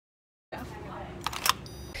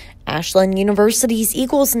Ashland University's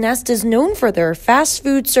Eagles Nest is known for their fast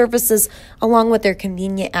food services along with their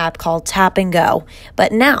convenient app called Tap and Go.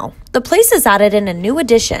 But now, the place has added in a new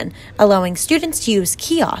addition, allowing students to use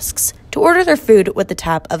kiosks to order their food with the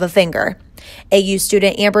tap of a finger. AU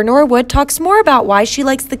student Amber Norwood talks more about why she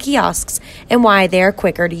likes the kiosks and why they are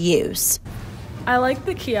quicker to use. I like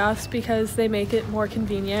the kiosks because they make it more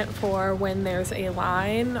convenient for when there's a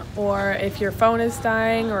line or if your phone is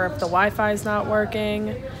dying or if the Wi-Fi is not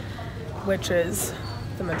working, which is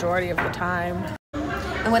the majority of the time.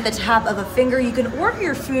 And with the tap of a finger, you can order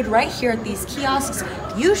your food right here at these kiosks.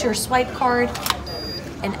 Use your swipe card,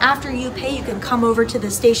 and after you pay, you can come over to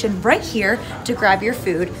the station right here to grab your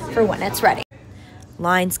food for when it's ready.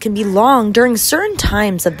 Lines can be long during certain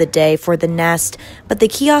times of the day for the Nest, but the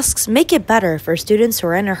kiosks make it better for students who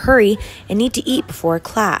are in a hurry and need to eat before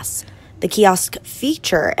class. The kiosks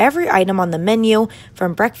feature every item on the menu,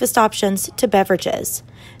 from breakfast options to beverages.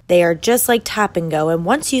 They are just like Tap and Go, and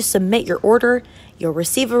once you submit your order, you'll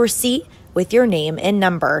receive a receipt with your name and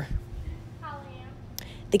number.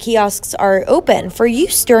 The kiosks are open for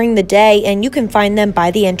use during the day, and you can find them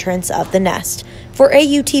by the entrance of the Nest. For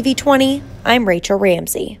AUTV 20, I'm Rachel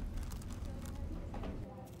Ramsey.